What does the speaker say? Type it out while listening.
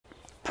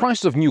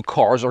prices of new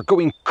cars are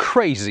going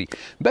crazy.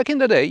 Back in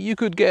the day, you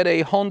could get a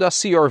Honda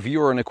CR-V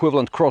or an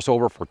equivalent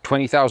crossover for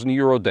 20,000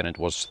 euro, then it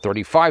was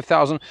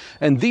 35,000,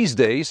 and these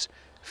days,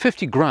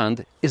 50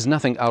 grand is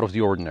nothing out of the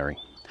ordinary.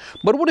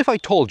 But what if I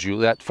told you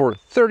that for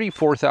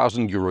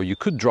 34,000 euro you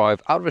could drive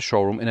out of a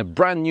showroom in a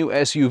brand new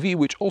SUV,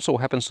 which also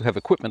happens to have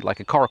equipment like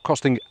a car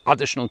costing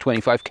additional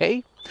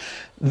 25k?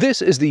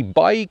 This is the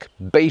BAIC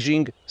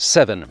Beijing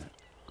 7.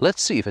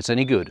 Let's see if it's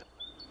any good.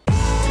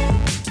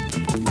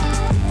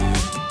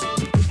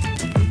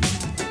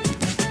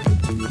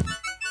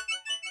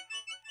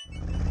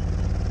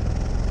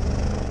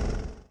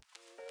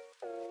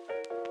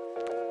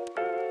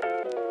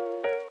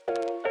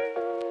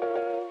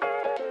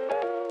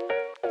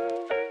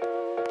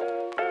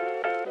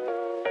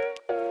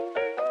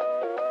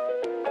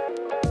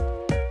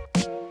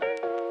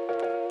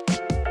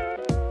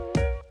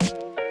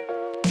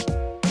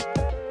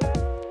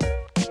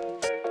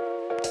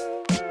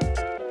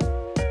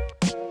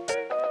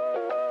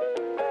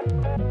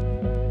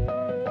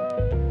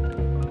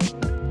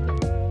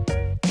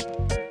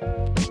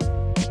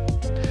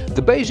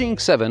 The Beijing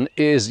X7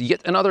 is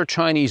yet another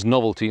Chinese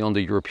novelty on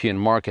the European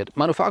market.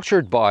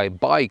 Manufactured by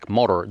BAIC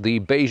Motor, the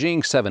Beijing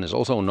X7 is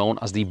also known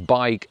as the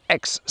BAIC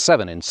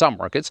X7 in some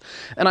markets,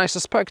 and I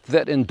suspect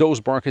that in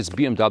those markets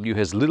BMW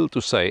has little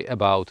to say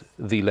about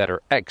the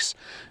letter X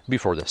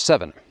before the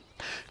 7.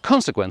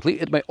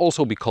 Consequently, it may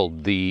also be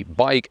called the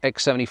BAIC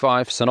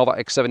X75, Senova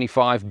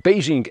X75,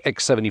 Beijing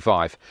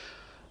X75.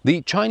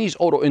 The Chinese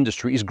auto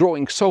industry is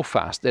growing so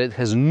fast that it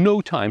has no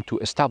time to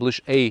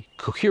establish a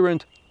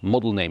coherent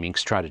model naming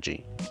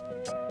strategy.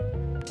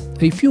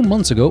 A few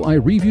months ago I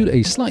reviewed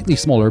a slightly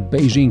smaller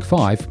Beijing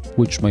X5,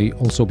 which may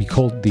also be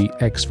called the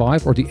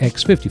X5 or the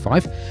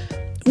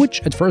X55,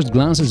 which at first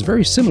glance is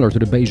very similar to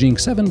the Beijing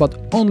X7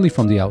 but only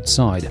from the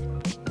outside.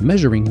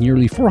 Measuring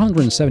nearly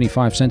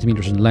 475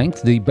 centimeters in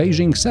length, the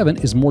Beijing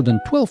X7 is more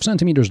than 12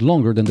 centimeters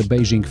longer than the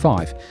Beijing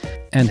X5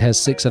 and has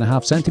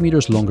 6.5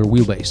 centimeters longer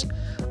wheelbase.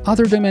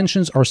 Other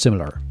dimensions are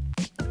similar.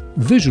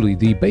 Visually,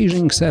 the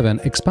Beijing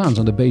X7 expands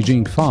on the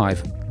Beijing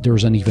X5.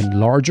 There's an even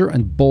larger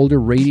and bolder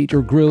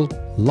radiator grille,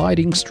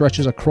 lighting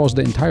stretches across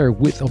the entire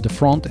width of the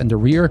front and the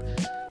rear.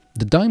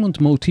 The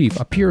diamond motif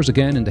appears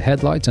again in the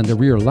headlights and the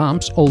rear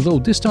lamps, although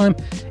this time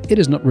it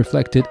is not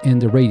reflected in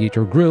the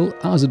radiator grille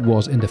as it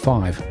was in the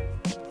 5.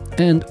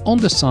 And on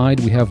the side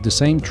we have the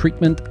same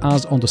treatment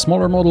as on the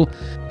smaller model.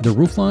 The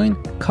roofline,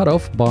 cut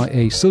off by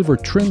a silver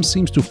trim,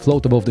 seems to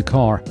float above the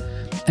car.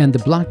 And the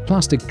black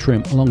plastic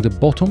trim along the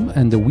bottom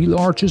and the wheel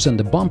arches and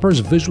the bumpers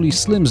visually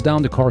slims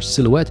down the car's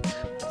silhouette.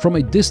 From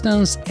a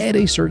distance, at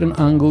a certain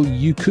angle,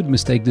 you could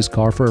mistake this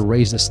car for a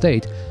raised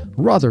estate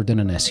rather than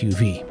an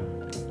SUV.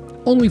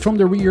 Only from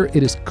the rear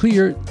it is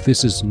clear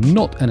this is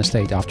not an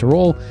estate after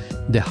all.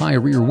 The high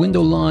rear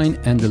window line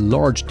and the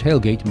large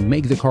tailgate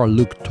make the car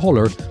look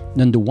taller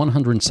than the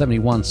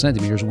 171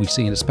 centimeters we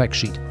see in the spec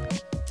sheet.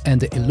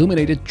 And the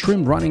illuminated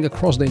trim running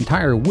across the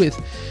entire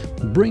width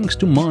brings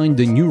to mind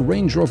the new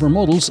Range Rover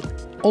models.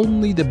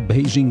 Only the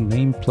Beijing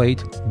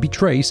nameplate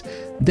betrays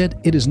that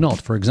it is not,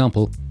 for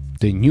example,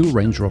 the new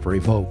Range Rover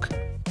Evoque.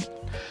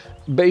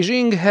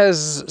 Beijing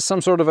has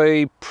some sort of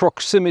a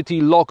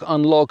proximity lock,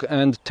 unlock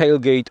and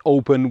tailgate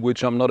open,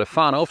 which I'm not a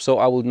fan of, so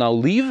I will now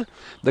leave.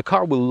 The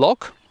car will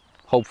lock,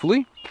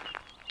 hopefully.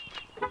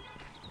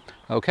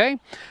 Okay,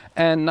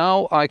 and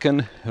now I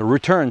can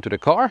return to the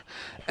car,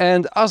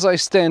 and as I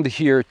stand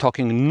here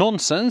talking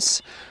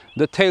nonsense,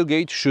 the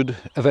tailgate should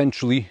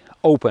eventually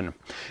open.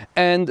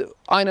 And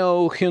I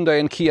know Hyundai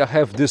and Kia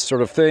have this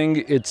sort of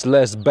thing. It's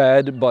less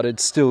bad, but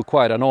it's still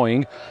quite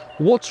annoying.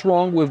 What's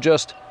wrong with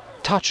just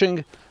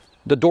touching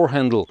the door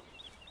handle,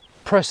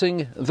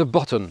 pressing the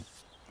button?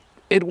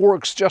 It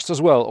works just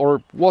as well.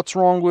 Or what's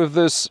wrong with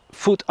this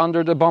foot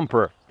under the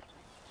bumper?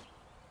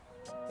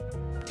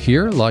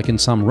 Here, like in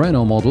some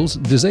Renault models,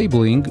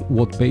 disabling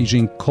what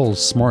Beijing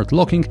calls smart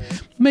locking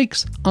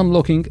makes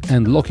unlocking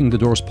and locking the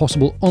doors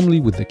possible only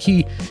with the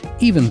key,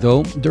 even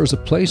though there's a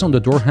place on the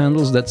door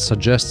handles that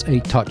suggests a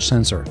touch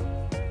sensor.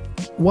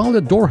 While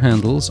the door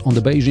handles on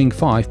the Beijing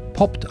X5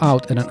 popped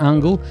out at an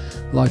angle,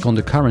 like on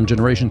the current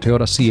generation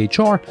Toyota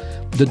CHR,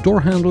 the door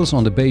handles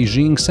on the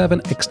Beijing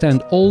X7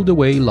 extend all the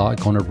way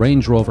like on a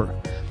Range Rover.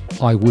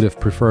 I would have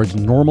preferred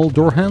normal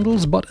door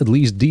handles, but at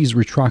least these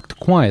retract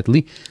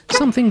quietly,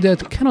 something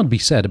that cannot be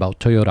said about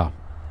Toyota.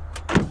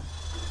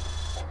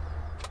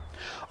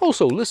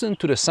 Also, listen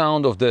to the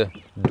sound of the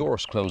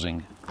doors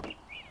closing.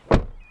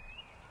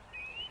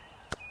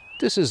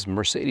 This is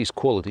Mercedes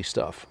quality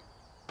stuff.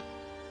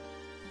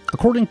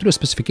 According to the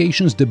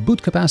specifications, the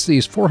boot capacity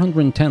is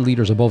 410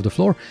 liters above the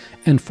floor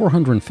and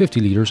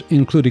 450 liters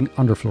including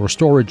underfloor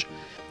storage.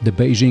 The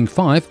Beijing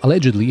X5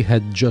 allegedly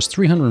had just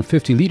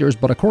 350 liters,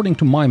 but according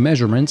to my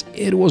measurements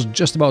it was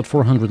just about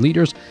 400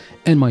 liters,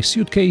 and my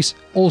suitcase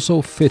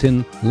also fit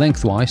in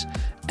lengthwise,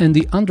 and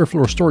the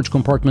underfloor storage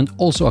compartment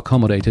also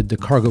accommodated the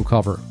cargo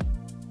cover.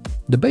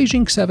 The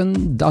Beijing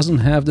X7 doesn't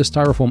have the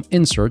styrofoam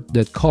insert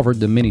that covered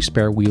the mini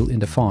spare wheel in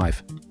the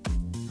 5.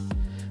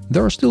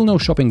 There are still no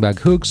shopping bag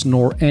hooks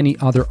nor any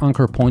other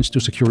anchor points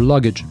to secure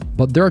luggage,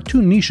 but there are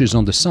two niches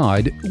on the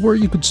side where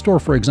you could store,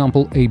 for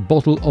example, a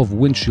bottle of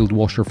windshield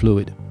washer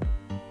fluid.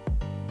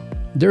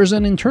 There's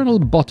an internal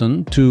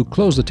button to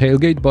close the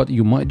tailgate, but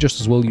you might just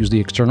as well use the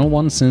external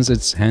one since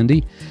it's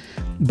handy,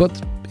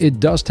 but it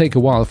does take a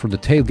while for the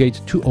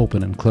tailgate to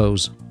open and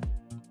close.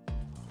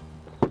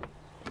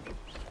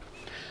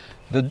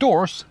 The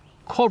doors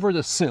cover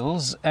the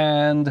sills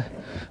and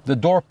the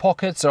door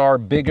pockets are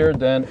bigger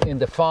than in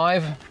the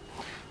 5.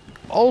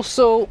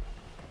 Also,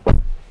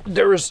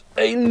 there is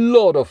a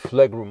lot of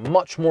legroom,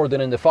 much more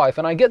than in the 5,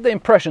 and I get the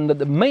impression that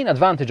the main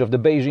advantage of the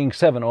Beijing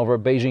 7 over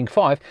Beijing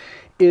 5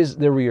 is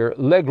the rear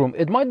legroom.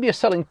 It might be a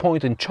selling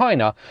point in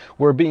China,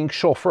 where being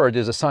chauffeured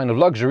is a sign of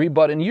luxury,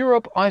 but in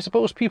Europe, I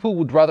suppose people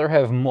would rather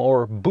have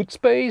more boot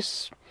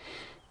space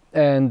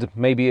and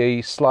maybe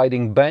a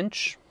sliding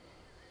bench.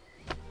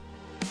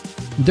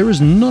 There is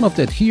none of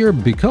that here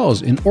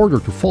because in order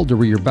to fold the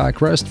rear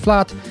backrest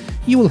flat,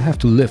 you will have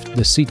to lift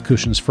the seat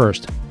cushions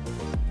first.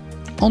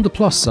 On the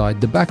plus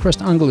side, the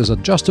backrest angle is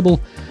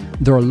adjustable,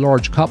 there are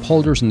large cup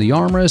holders in the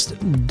armrest,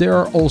 there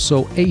are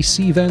also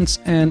AC vents,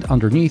 and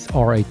underneath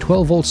are a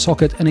 12-volt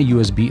socket and a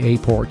USB-A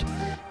port.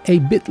 A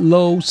bit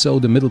low so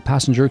the middle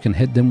passenger can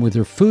hit them with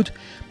their foot,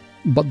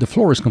 but the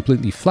floor is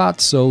completely flat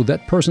so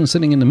that person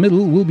sitting in the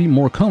middle will be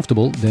more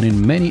comfortable than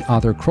in many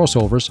other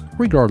crossovers,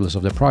 regardless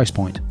of the price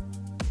point.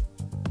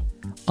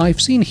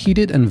 I've seen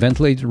heated and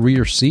ventilated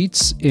rear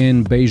seats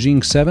in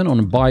Beijing 7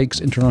 on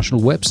BAIC's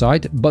international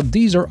website, but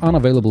these are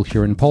unavailable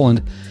here in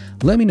Poland.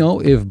 Let me know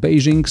if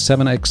Beijing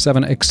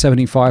X7,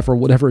 X75 or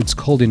whatever it's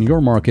called in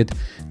your market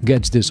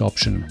gets this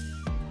option.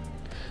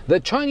 The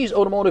Chinese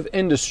automotive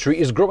industry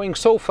is growing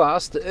so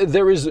fast,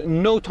 there is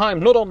no time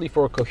not only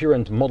for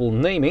coherent model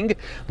naming,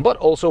 but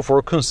also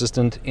for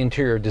consistent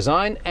interior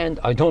design, and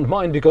I don't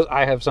mind because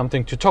I have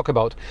something to talk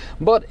about.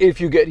 But if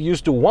you get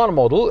used to one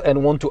model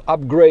and want to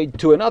upgrade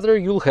to another,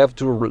 you'll have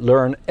to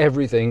learn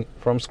everything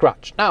from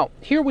scratch. Now,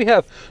 here we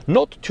have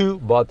not 2,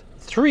 but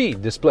 3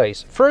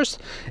 displays.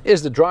 First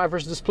is the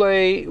driver's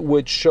display,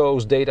 which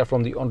shows data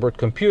from the onboard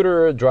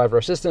computer, driver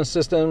assistance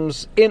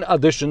systems, in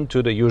addition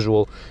to the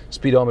usual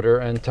speedometer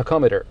and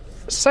tachometer.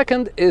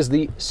 Second is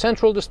the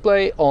central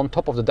display on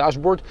top of the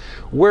dashboard,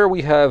 where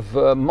we have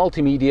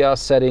multimedia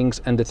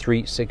settings and the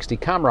 360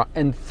 camera.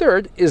 And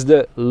third is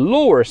the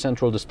lower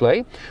central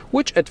display,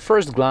 which at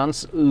first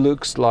glance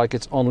looks like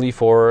it's only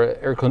for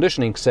air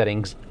conditioning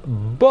settings,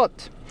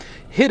 but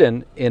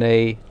hidden in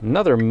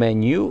another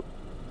menu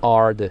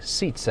are the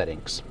seat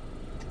settings.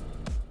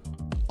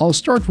 I'll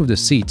start with the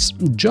seats.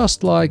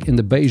 Just like in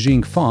the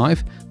Beijing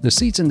 5, the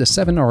seats in the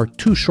 7 are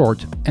too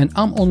short and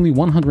I'm only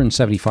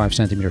 175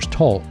 centimeters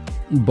tall.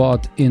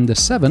 But in the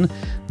 7,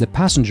 the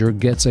passenger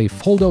gets a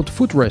fold-out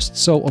footrest,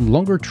 so on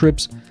longer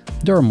trips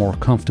they're more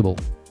comfortable.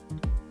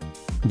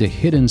 The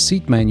hidden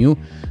seat menu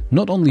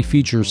not only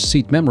features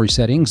seat memory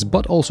settings,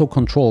 but also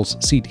controls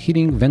seat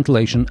heating,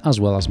 ventilation, as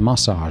well as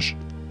massage.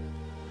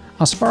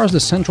 As far as the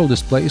central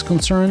display is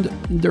concerned,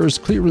 there is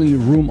clearly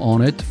room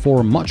on it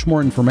for much more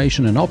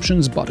information and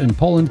options, but in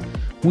Poland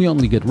we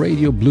only get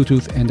radio,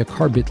 Bluetooth and the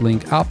Carbit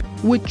Link app,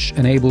 which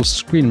enables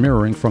screen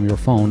mirroring from your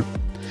phone.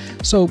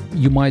 So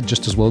you might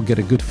just as well get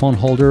a good phone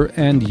holder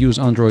and use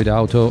Android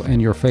Auto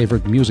and your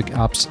favorite music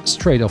apps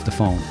straight off the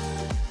phone.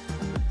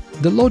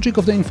 The logic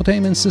of the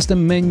infotainment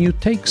system menu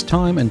takes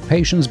time and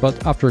patience,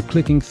 but after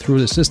clicking through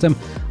the system,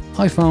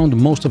 I found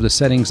most of the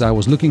settings I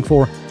was looking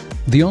for.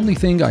 The only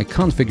thing I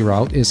can't figure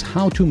out is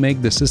how to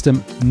make the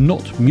system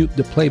not mute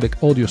the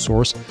playback audio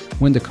source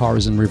when the car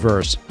is in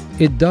reverse.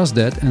 It does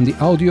that and the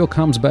audio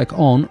comes back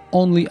on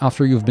only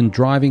after you've been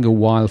driving a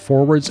while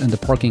forwards and the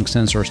parking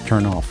sensors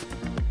turn off.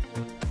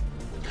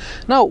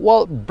 Now,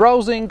 while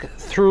browsing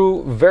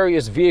through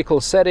various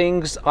vehicle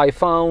settings, I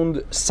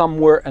found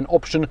somewhere an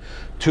option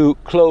to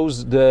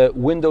close the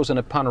windows and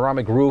a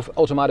panoramic roof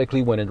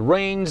automatically when it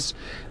rains,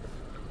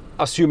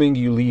 assuming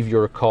you leave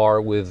your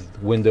car with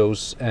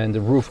windows and the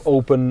roof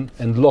open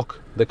and lock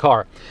the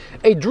car.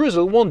 A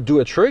drizzle won't do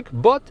a trick,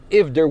 but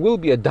if there will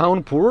be a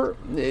downpour,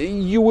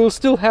 you will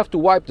still have to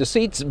wipe the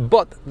seats,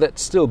 but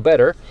that's still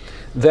better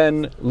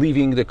than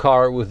leaving the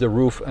car with the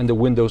roof and the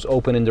windows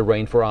open in the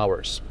rain for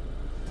hours.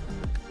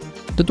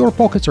 The door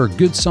pockets are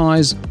good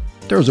size,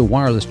 there's a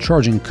wireless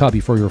charging cubby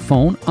for your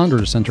phone under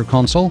the center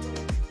console.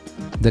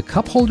 The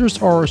cup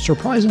holders are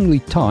surprisingly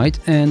tight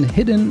and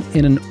hidden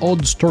in an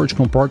odd storage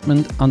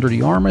compartment under the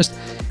armrest.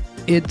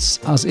 It's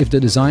as if the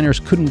designers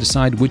couldn't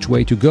decide which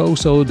way to go,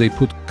 so they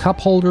put cup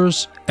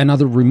holders,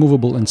 another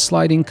removable and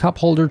sliding cup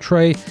holder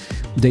tray.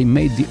 They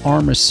made the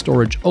armrest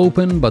storage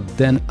open, but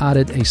then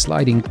added a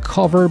sliding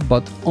cover,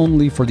 but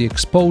only for the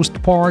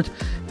exposed part.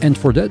 And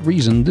for that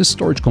reason, this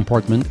storage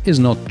compartment is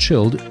not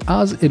chilled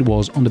as it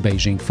was on the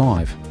Beijing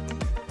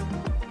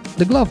 5.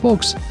 The glove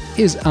box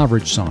is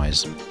average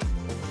size.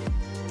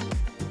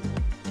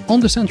 On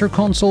the center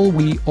console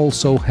we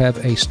also have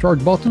a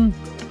start button,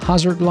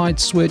 hazard light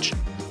switch,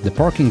 the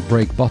parking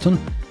brake button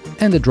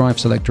and the drive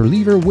selector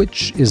lever,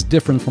 which is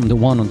different from the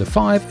one on the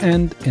 5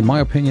 and, in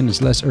my opinion,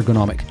 is less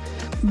ergonomic.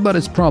 but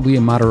it's probably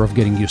a matter of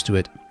getting used to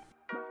it.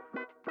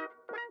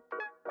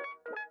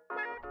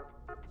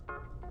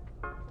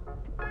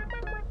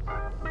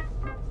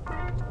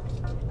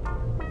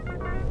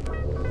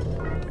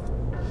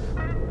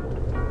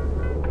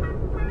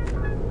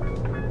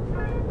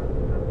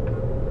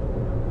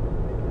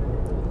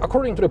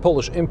 According to the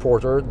Polish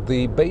importer,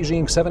 the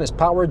Beijing X7 is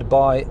powered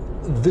by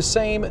the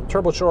same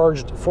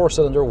turbocharged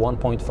 4-cylinder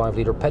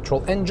 1.5-liter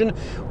petrol engine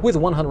with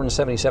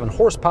 177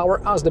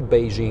 horsepower as the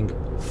Beijing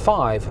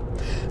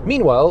X5.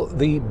 Meanwhile,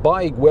 the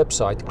BAIC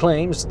website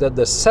claims that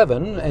the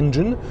 7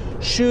 engine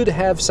should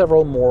have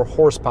several more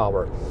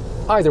horsepower.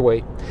 Either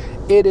way,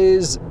 it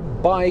is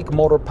BAIC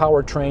Motor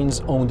Powertrain's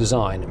own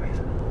design.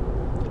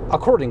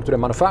 According to the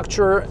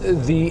manufacturer,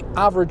 the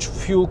average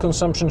fuel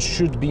consumption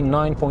should be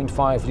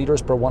 9.5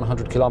 liters per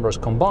 100 kilometers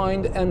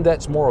combined, and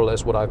that's more or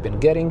less what I've been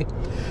getting.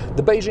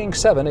 The Beijing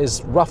X7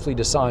 is roughly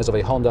the size of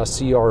a Honda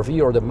CR-V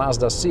or the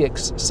Mazda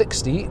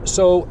CX-60,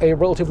 so a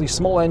relatively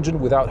small engine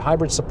without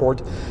hybrid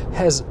support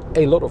has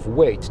a lot of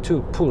weight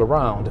to pull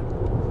around.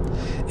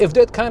 If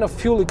that kind of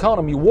fuel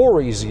economy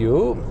worries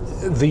you,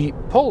 the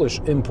Polish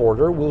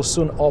importer will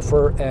soon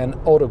offer an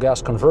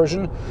auto-gas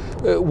conversion,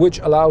 which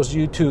allows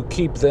you to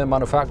keep the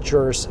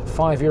manufacturer's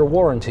 5-year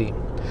warranty.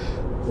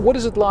 What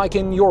is it like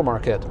in your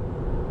market?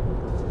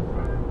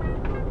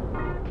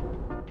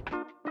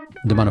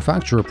 The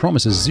manufacturer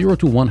promises 0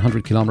 to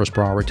 100 km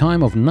per hour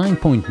time of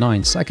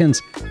 9.9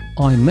 seconds.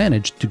 I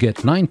managed to get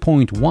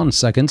 9.1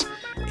 seconds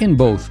in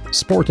both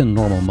sport and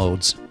normal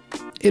modes.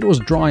 It was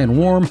dry and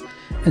warm,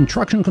 and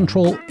traction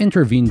control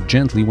intervened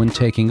gently when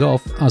taking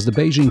off, as the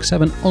Beijing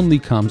X7 only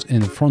comes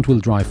in front-wheel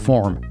drive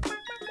form.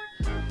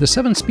 The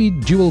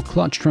 7-speed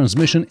dual-clutch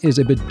transmission is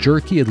a bit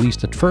jerky, at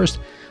least at first.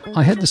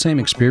 I had the same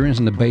experience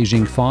in the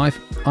Beijing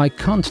X5. I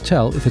can't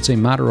tell if it's a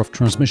matter of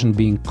transmission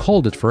being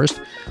cold at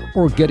first,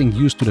 or getting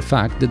used to the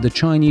fact that the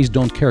Chinese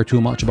don't care too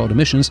much about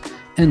emissions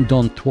and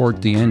don't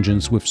thwart the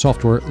engines with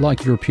software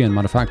like European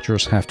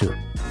manufacturers have to.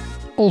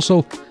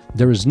 Also,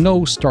 there is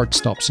no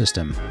start-stop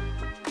system.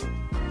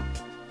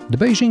 The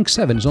Beijing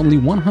X7 is only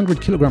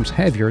 100 kilograms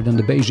heavier than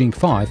the Beijing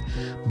X5,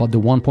 but the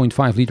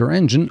 1.5-liter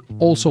engine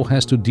also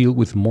has to deal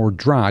with more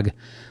drag.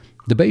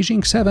 The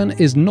Beijing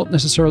X7 is not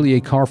necessarily a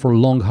car for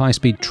long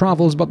high-speed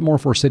travels, but more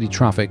for city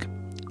traffic.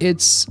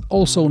 It's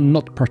also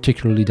not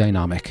particularly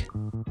dynamic.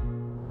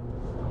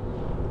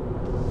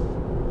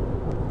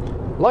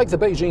 Like the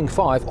Beijing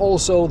X5,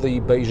 also the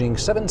Beijing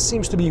X7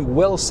 seems to be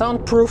well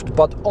soundproofed,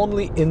 but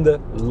only in the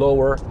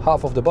lower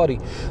half of the body.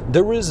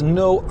 There is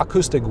no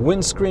acoustic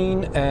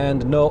windscreen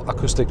and no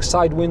acoustic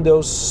side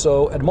windows,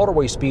 so at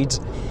motorway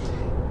speeds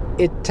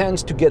it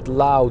tends to get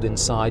loud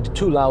inside,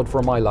 too loud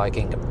for my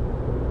liking.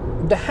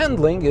 The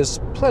handling is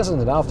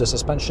pleasant enough, the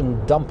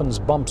suspension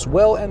dampens bumps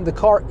well, and the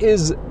car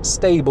is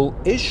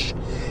stable-ish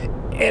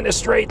in a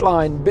straight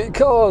line,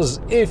 because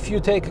if you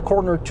take a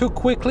corner too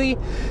quickly,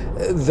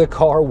 the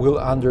car will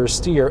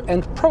understeer,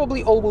 and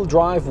probably all-wheel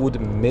drive would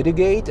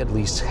mitigate, at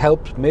least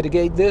help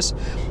mitigate this,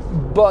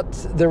 but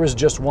there is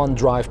just one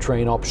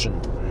drivetrain option.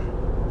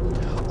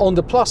 On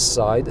the plus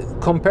side,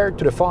 compared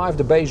to the 5,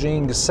 the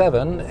Beijing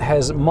X7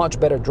 has much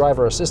better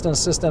driver assistance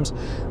systems.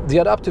 The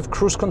adaptive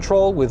cruise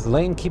control with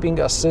lane keeping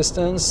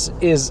assistance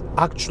is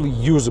actually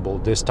usable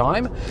this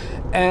time,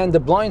 and the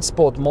blind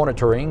spot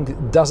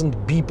monitoring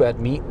doesn't beep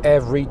at me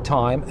every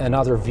time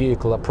another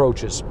vehicle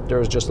approaches.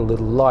 There's just a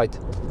little light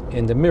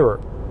in the mirror.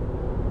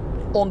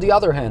 On the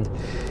other hand,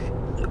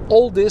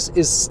 all this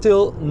is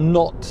still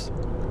not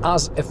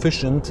as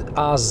efficient,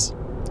 as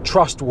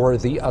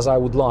trustworthy as I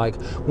would like.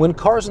 When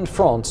cars in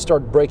front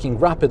start braking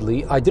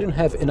rapidly, I didn't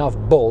have enough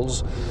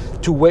balls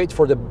to wait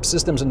for the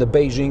systems in the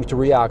Beijing to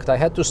react. I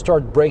had to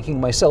start braking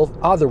myself,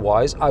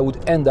 otherwise I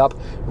would end up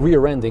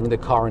rear-ending the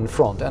car in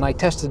front. And I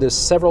tested this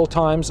several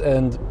times,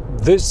 and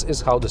this is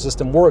how the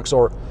system works,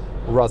 or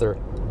rather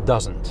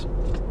doesn't.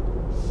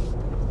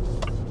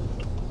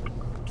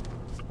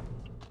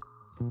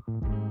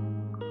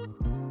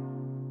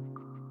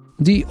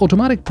 The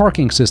automatic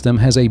parking system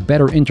has a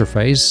better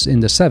interface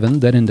in the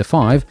 7 than in the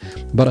 5,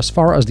 but as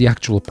far as the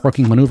actual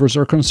parking maneuvers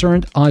are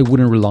concerned, I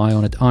wouldn't rely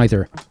on it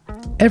either.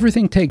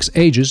 Everything takes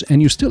ages,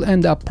 and you still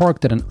end up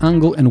parked at an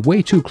angle and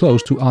way too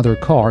close to other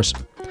cars.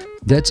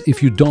 That's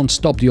if you don't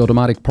stop the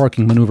automatic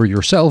parking maneuver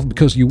yourself,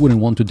 because you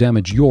wouldn't want to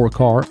damage your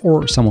car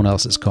or someone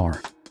else's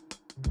car.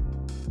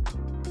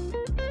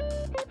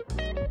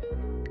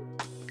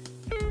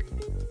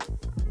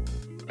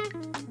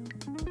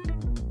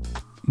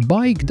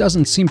 BAIC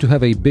doesn't seem to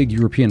have a big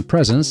European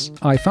presence.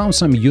 I found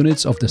some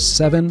units of the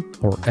 7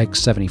 or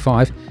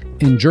X75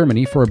 in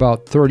Germany for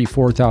about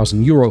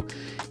 34,000 euro.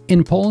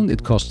 In Poland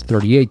it cost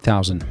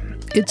 38,000.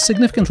 It's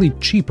significantly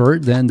cheaper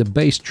than the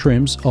base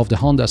trims of the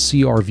Honda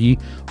CR-V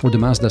or the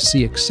Mazda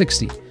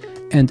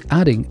CX-60, and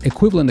adding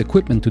equivalent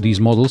equipment to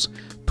these models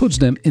puts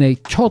them in a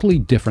totally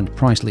different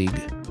price league.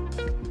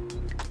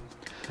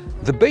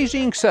 The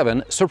Beijing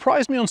X7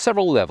 surprised me on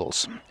several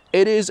levels.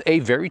 It is a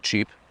very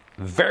cheap,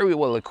 very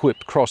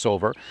well-equipped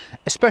crossover,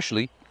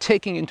 especially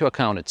taking into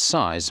account its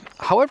size.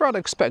 However, I'd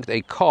expect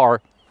a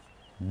car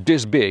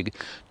this big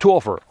to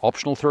offer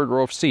optional third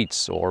row of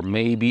seats, or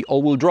maybe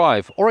all-wheel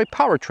drive, or a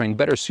powertrain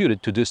better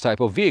suited to this type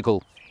of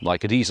vehicle,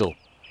 like a diesel.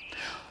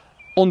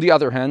 On the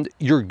other hand,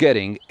 you're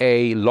getting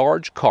a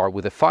large car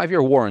with a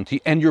 5-year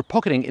warranty, and you're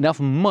pocketing enough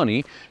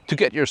money to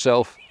get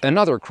yourself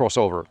another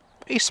crossover,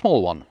 a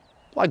small one,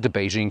 like the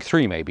Beijing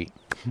 3 maybe.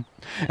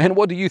 And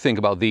what do you think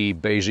about the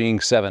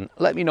Beijing 7?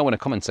 Let me know in the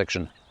comment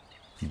section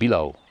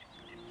below.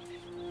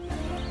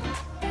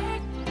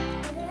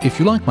 If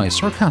you like my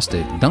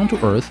sarcastic,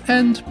 down-to-earth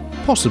and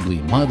possibly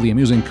mildly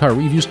amusing car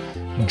reviews,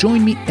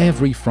 join me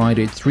every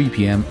Friday at 3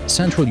 p.m.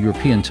 Central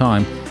European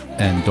Time,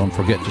 and don't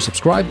forget to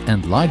subscribe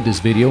and like this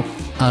video,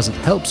 as it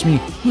helps me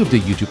with the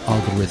YouTube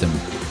algorithm.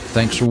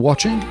 Thanks for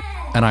watching,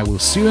 and I will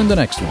see you in the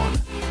next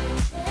one.